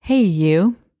Hey,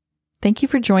 you. Thank you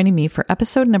for joining me for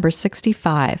episode number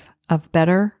 65 of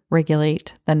Better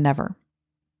Regulate Than Never.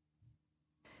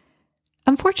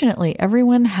 Unfortunately,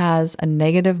 everyone has a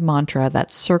negative mantra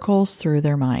that circles through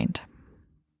their mind.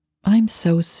 I'm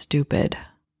so stupid.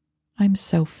 I'm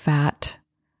so fat.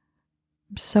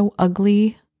 I'm so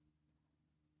ugly.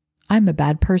 I'm a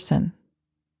bad person.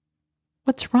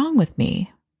 What's wrong with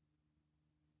me?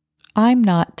 I'm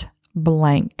not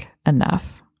blank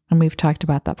enough. And we've talked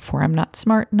about that before. I'm not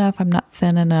smart enough. I'm not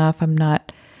thin enough. I'm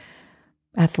not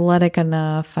athletic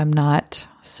enough. I'm not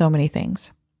so many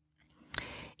things.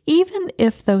 Even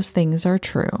if those things are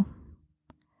true,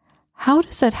 how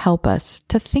does it help us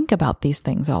to think about these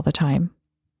things all the time?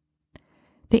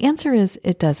 The answer is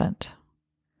it doesn't.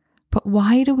 But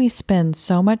why do we spend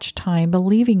so much time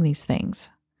believing these things?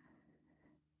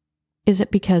 Is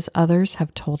it because others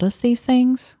have told us these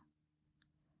things?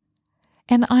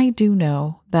 And I do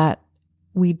know that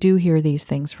we do hear these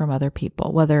things from other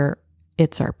people, whether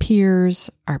it's our peers,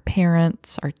 our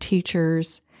parents, our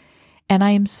teachers. And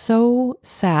I am so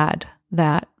sad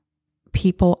that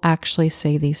people actually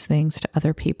say these things to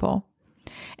other people.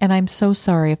 And I'm so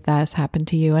sorry if that has happened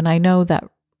to you. And I know that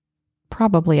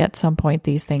probably at some point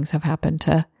these things have happened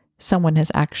to someone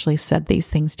has actually said these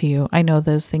things to you. I know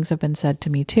those things have been said to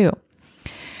me too.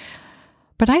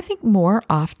 But I think more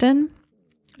often,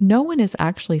 no one is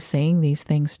actually saying these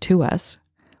things to us.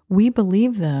 We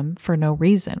believe them for no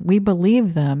reason. We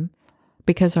believe them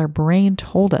because our brain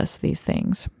told us these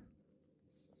things.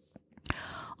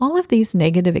 All of these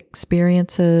negative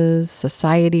experiences,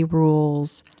 society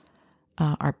rules,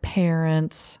 our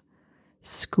parents,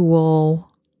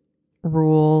 school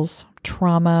rules,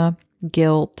 trauma,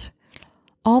 guilt,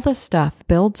 all this stuff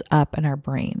builds up in our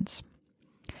brains.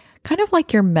 Kind of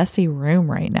like your messy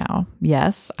room right now.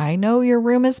 Yes, I know your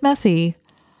room is messy.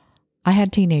 I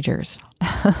had teenagers.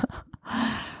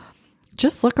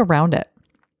 Just look around it.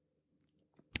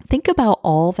 Think about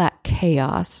all that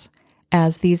chaos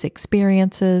as these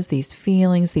experiences, these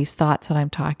feelings, these thoughts that I'm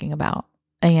talking about.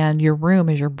 And your room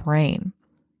is your brain.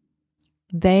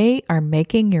 They are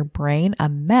making your brain a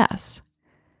mess.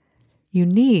 You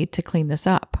need to clean this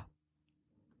up.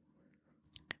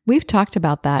 We've talked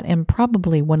about that in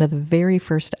probably one of the very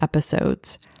first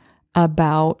episodes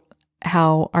about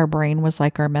how our brain was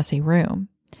like our messy room.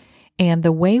 And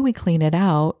the way we clean it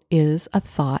out is a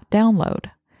thought download.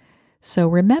 So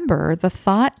remember, the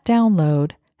thought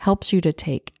download helps you to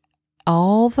take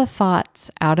all the thoughts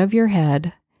out of your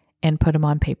head and put them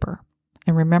on paper.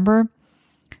 And remember,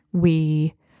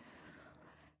 we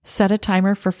set a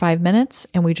timer for 5 minutes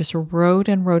and we just wrote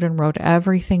and wrote and wrote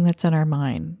everything that's in our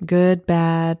mind. Good,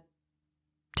 bad,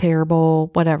 terrible,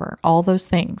 whatever, all those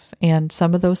things. And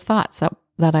some of those thoughts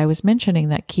that I was mentioning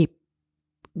that keep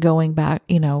going back,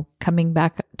 coming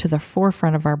back to the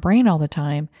forefront of our brain all the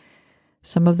time,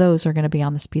 some of those are going to be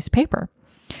on this piece of paper.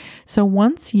 So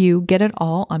once you get it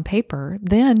all on paper,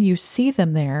 then you see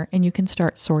them there and you can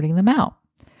start sorting them out.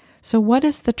 So what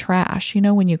is the trash?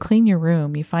 When you clean your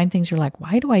room, you find things you're like,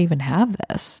 why do I even have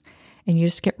this? And you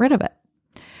just get rid of it.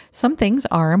 Some things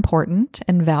are important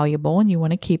and valuable and you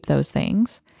want to keep those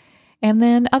things. And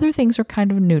then other things are kind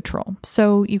of neutral.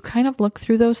 So you kind of look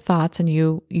through those thoughts and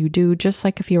you do just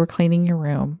like if you were cleaning your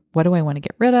room. What do I want to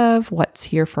get rid of? What's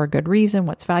here for a good reason?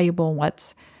 What's valuable? And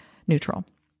what's neutral?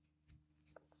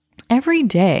 Every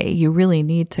day you really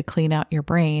need to clean out your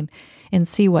brain and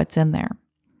see what's in there.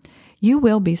 You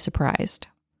will be surprised.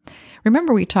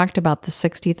 Remember, we talked about the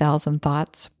 60,000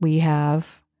 thoughts we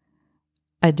have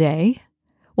a day.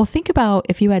 Well, think about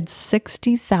if you had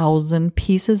 60,000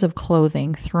 pieces of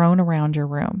clothing thrown around your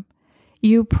room.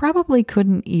 You probably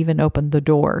couldn't even open the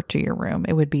door to your room.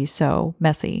 It would be so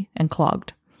messy and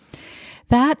clogged.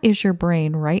 That is your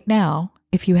brain right now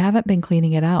if you haven't been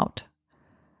cleaning it out.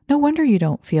 No wonder you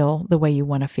don't feel the way you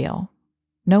want to feel.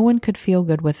 No one could feel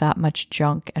good with that much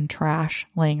junk and trash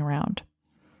laying around.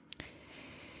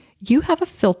 You have a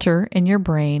filter in your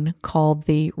brain called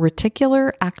the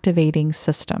reticular activating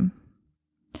system.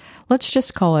 Let's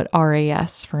just call it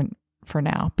RAS for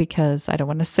now, because I don't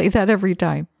want to say that every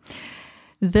time.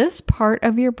 This part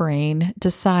of your brain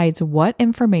decides what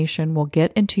information will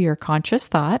get into your conscious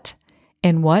thought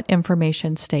and what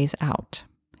information stays out.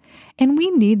 And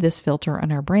we need this filter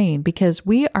in our brain because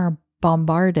we are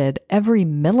bombarded every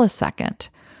millisecond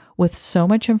with so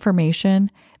much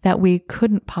information that we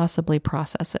couldn't possibly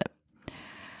process it.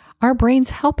 Our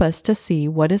brains help us to see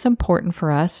what is important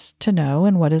for us to know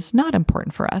and what is not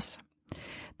important for us.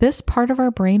 This part of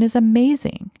our brain is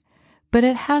amazing, but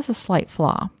it has a slight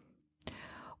flaw.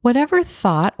 Whatever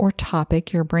thought or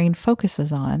topic your brain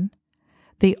focuses on,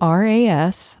 The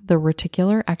RAS, the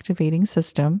reticular activating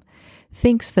system,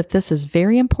 thinks that this is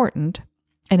very important,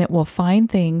 and it will find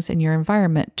things in your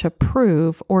environment to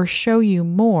prove or show you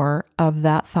more of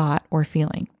that thought or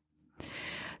feeling.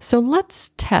 So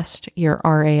let's test your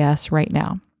RAS right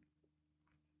now.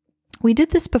 We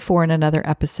did this before in another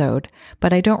episode,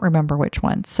 but I don't remember which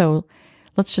one. So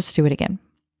let's just do it again.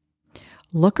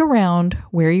 Look around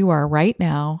where you are right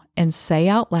now and say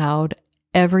out loud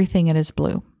everything that is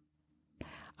blue.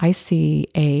 I see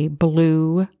a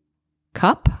blue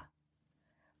cup.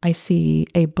 I see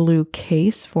a blue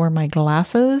case for my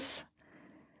glasses.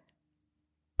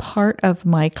 Part of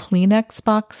my Kleenex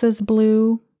box is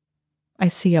blue. I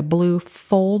see a blue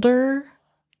folder.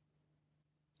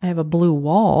 I have a blue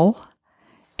wall.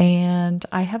 And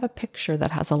I have a picture that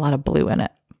has a lot of blue in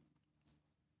it.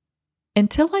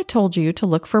 Until I told you to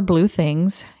look for blue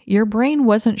things, your brain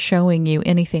wasn't showing you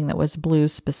anything that was blue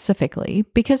specifically,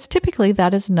 because typically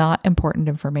that is not important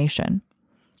information.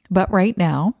 But right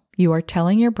now, you are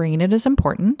telling your brain it is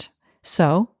important,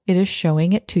 so it is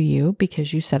showing it to you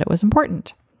because you said it was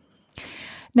important.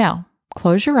 Now,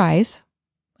 close your eyes,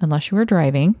 unless you are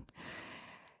driving,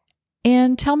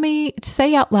 and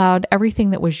say out loud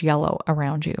everything that was yellow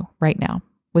around you right now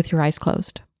with your eyes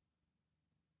closed.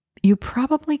 You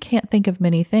probably can't think of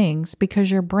many things because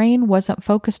your brain wasn't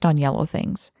focused on yellow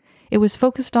things. It was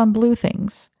focused on blue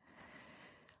things.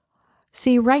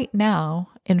 See, right now,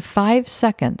 in 5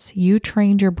 seconds, you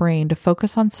trained your brain to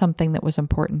focus on something that was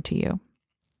important to you.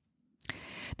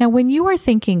 Now, when you are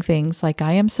thinking things like,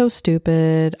 I am so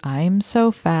stupid, I'm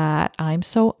so fat, I'm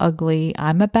so ugly,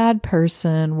 I'm a bad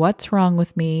person, what's wrong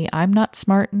with me, I'm not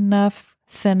smart enough,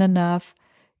 thin enough,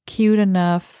 cute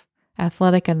enough,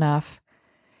 athletic enough,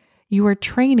 you are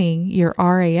training your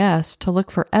RAS to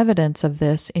look for evidence of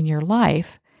this in your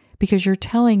life because you're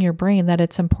telling your brain that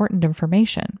it's important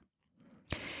information.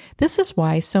 This is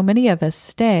why so many of us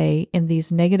stay in these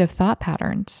negative thought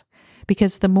patterns,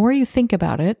 because the more you think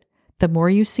about it, the more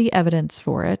you see evidence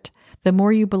for it, the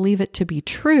more you believe it to be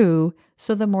true,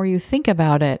 so the more you think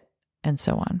about it, and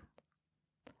so on.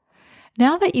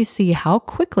 Now that you see how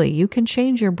quickly you can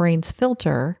change your brain's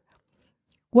filter,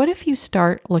 what if you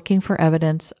start looking for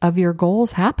evidence of your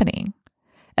goals happening?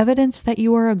 Evidence that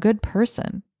you are a good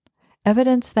person.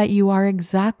 Evidence that you are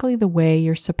exactly the way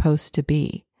you're supposed to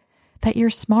be. That you're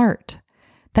smart.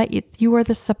 That you are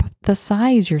the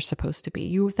size you're supposed to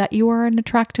be. That you are an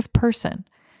attractive person.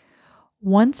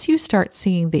 Once you start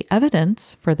seeing the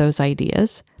evidence for those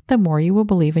ideas, the more you will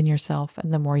believe in yourself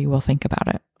and the more you will think about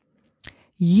it.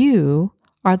 You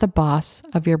are the boss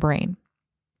of your brain.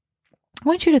 I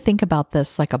want you to think about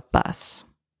this like a bus.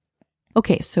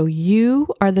 Okay, so you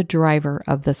are the driver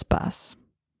of this bus,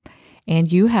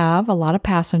 and you have a lot of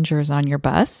passengers on your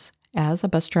bus, as a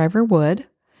bus driver would.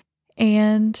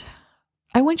 And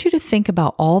I want you to think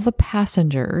about all the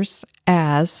passengers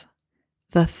as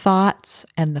the thoughts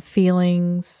and the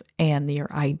feelings and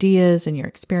your ideas and your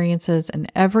experiences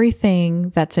and everything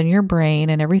that's in your brain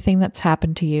and everything that's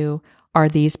happened to you are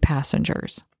these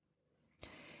passengers.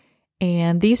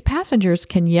 And these passengers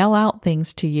can yell out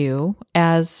things to you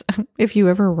as if you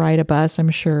ever ride a bus,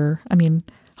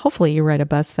 hopefully you ride a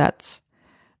bus that's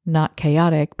not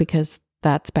chaotic because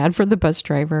that's bad for the bus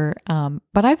driver.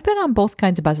 But I've been on both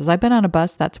kinds of buses. I've been on a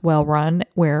bus that's well run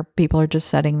where people are just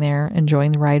sitting there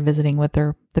enjoying the ride, visiting with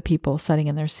the people sitting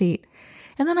in their seat.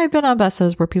 And then I've been on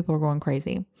buses where people are going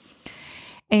crazy.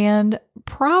 And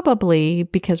probably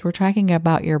because we're talking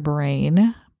about your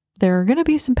brain, there are going to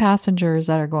be some passengers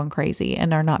that are going crazy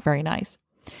and are not very nice.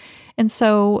 And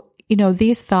so,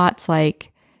 these thoughts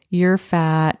like you're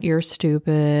fat, you're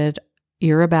stupid,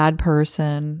 you're a bad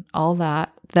person, all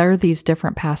that, they're these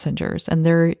different passengers and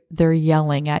they're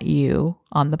yelling at you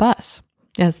on the bus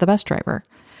as the bus driver.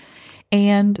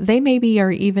 And they maybe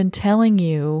are even telling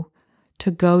you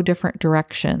to go different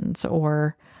directions,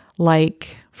 or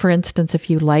like, for instance, if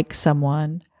you like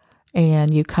someone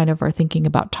and you kind of are thinking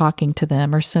about talking to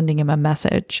them or sending them a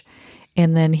message.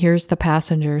 And then here's the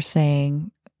passenger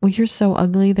saying, well, you're so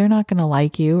ugly, they're not going to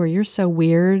like you, or you're so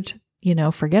weird,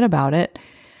 forget about it.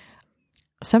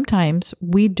 Sometimes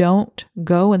we don't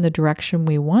go in the direction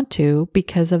we want to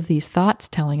because of these thoughts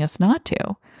telling us not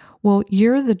to. Well,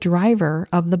 you're the driver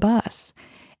of the bus,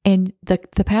 and the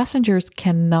passengers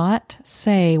cannot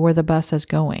say where the bus is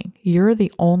going. You're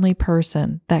the only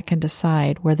person that can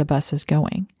decide where the bus is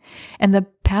going. And the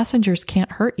passengers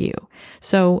can't hurt you.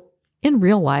 So in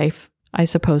real life, I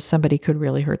suppose somebody could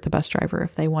really hurt the bus driver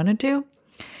if they wanted to.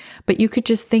 But you could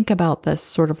just think about this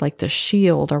sort of like the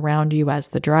shield around you as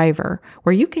the driver,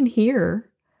 where you can hear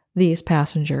these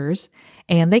passengers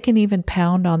and they can even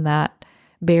pound on that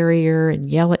barrier and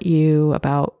yell at you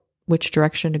about which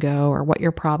direction to go or what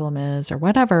your problem is or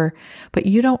whatever, but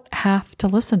you don't have to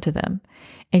listen to them.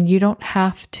 And you don't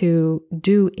have to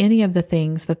do any of the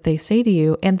things that they say to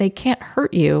you, and they can't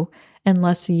hurt you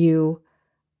unless you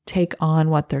take on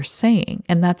what they're saying.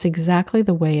 And that's exactly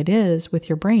the way it is with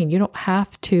your brain. You don't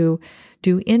have to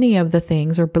do any of the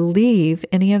things or believe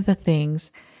any of the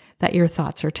things that your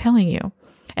thoughts are telling you.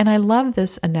 And I love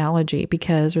this analogy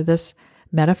or this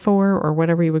metaphor or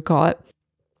whatever you would call it,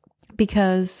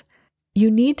 because you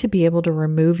need to be able to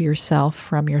remove yourself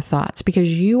from your thoughts,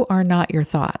 because you are not your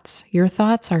thoughts. Your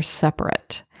thoughts are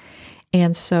separate.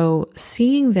 And so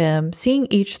seeing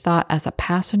each thought as a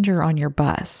passenger on your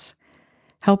bus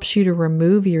helps you to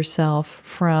remove yourself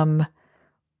from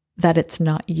that it's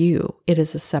not you. It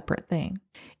is a separate thing.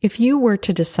 If you were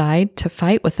to decide to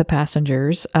fight with the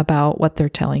passengers about what they're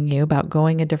telling you about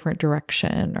going a different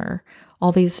direction or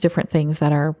all these different things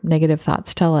that our negative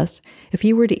thoughts tell us, if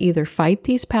you were to either fight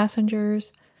these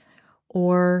passengers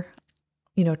or,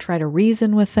 try to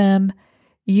reason with them,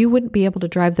 you wouldn't be able to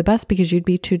drive the bus because you'd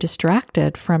be too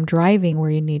distracted from driving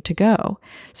where you need to go.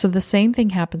 So the same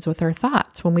thing happens with our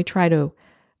thoughts. When we try to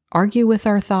argue with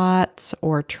our thoughts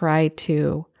or try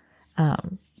to,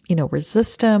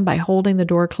 resist them by holding the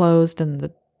door closed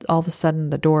and all of a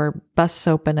sudden the door busts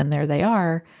open and there they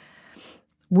are,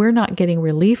 we're not getting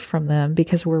relief from them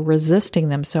because we're resisting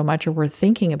them so much or we're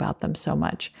thinking about them so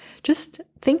much. Just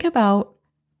think about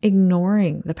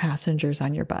ignoring the passengers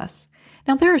on your bus.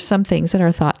 Now, there are some things that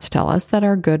our thoughts tell us that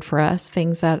are good for us,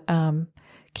 things that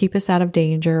keep us out of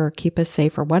danger or keep us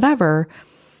safe or whatever.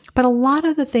 But a lot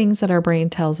of the things that our brain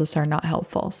tells us are not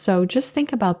helpful. So just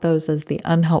think about those as the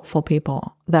unhelpful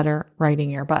people that are riding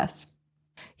your bus.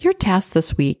 Your task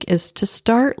this week is to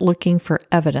start looking for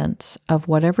evidence of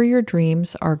whatever your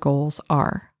dreams or goals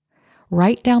are.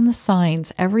 Write down the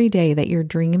signs every day that your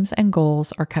dreams and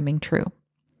goals are coming true.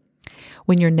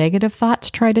 When your negative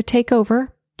thoughts try to take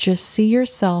over, just see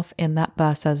yourself in that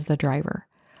bus as the driver.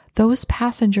 Those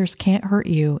passengers can't hurt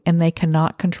you and they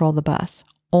cannot control the bus.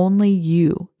 Only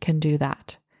you can do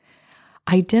that.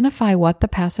 Identify what the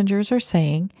passengers are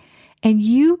saying, and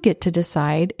you get to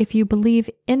decide if you believe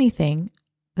anything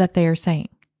that they are saying.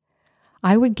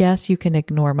 I would guess you can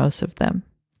ignore most of them.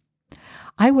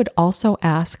 I would also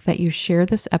ask that you share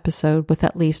this episode with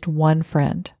at least one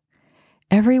friend.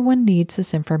 Everyone needs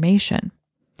this information.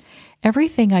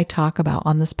 Everything I talk about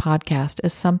on this podcast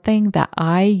is something that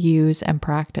I use and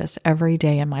practice every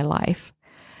day in my life.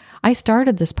 I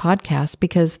started this podcast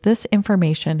because this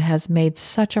information has made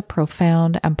such a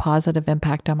profound and positive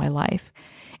impact on my life.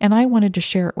 And I wanted to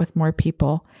share it with more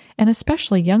people, and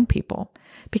especially young people,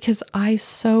 because I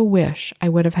so wish I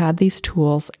would have had these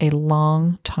tools a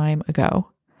long time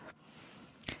ago.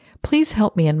 Please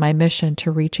help me in my mission to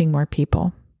reaching more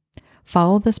people.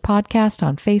 Follow this podcast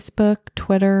on Facebook,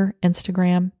 Twitter,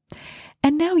 Instagram,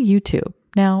 and now YouTube.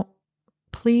 Now,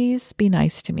 please be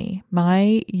nice to me.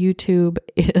 My YouTube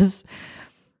is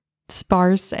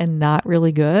sparse and not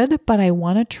really good, but I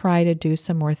want to try to do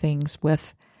some more things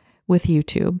with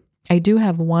YouTube. I do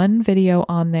have one video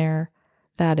on there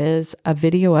that is a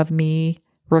video of me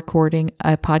recording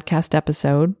a podcast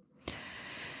episode.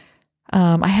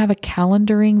 I have a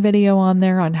calendaring video on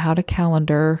there on how to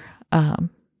calendar,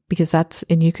 because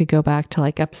and you could go back to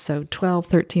like episode 12,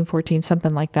 13, 14,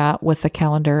 something like that with the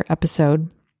calendar episode.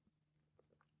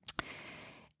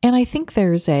 And I think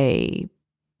there's a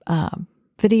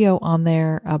video on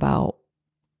there about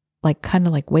kind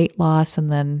of like weight loss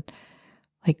and then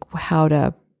like how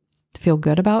to feel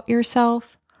good about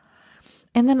yourself.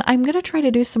 And then I'm going to try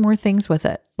to do some more things with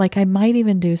it. Like I might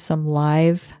even do some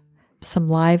live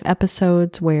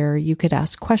episodes where you could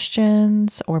ask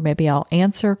questions, or maybe I'll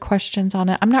answer questions on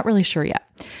it. I'm not really sure yet.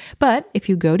 But if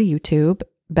you go to YouTube,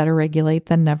 Better Regulate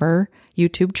Than Never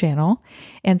YouTube channel,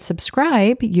 and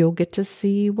subscribe, you'll get to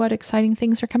see what exciting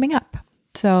things are coming up.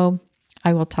 So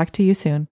I will talk to you soon.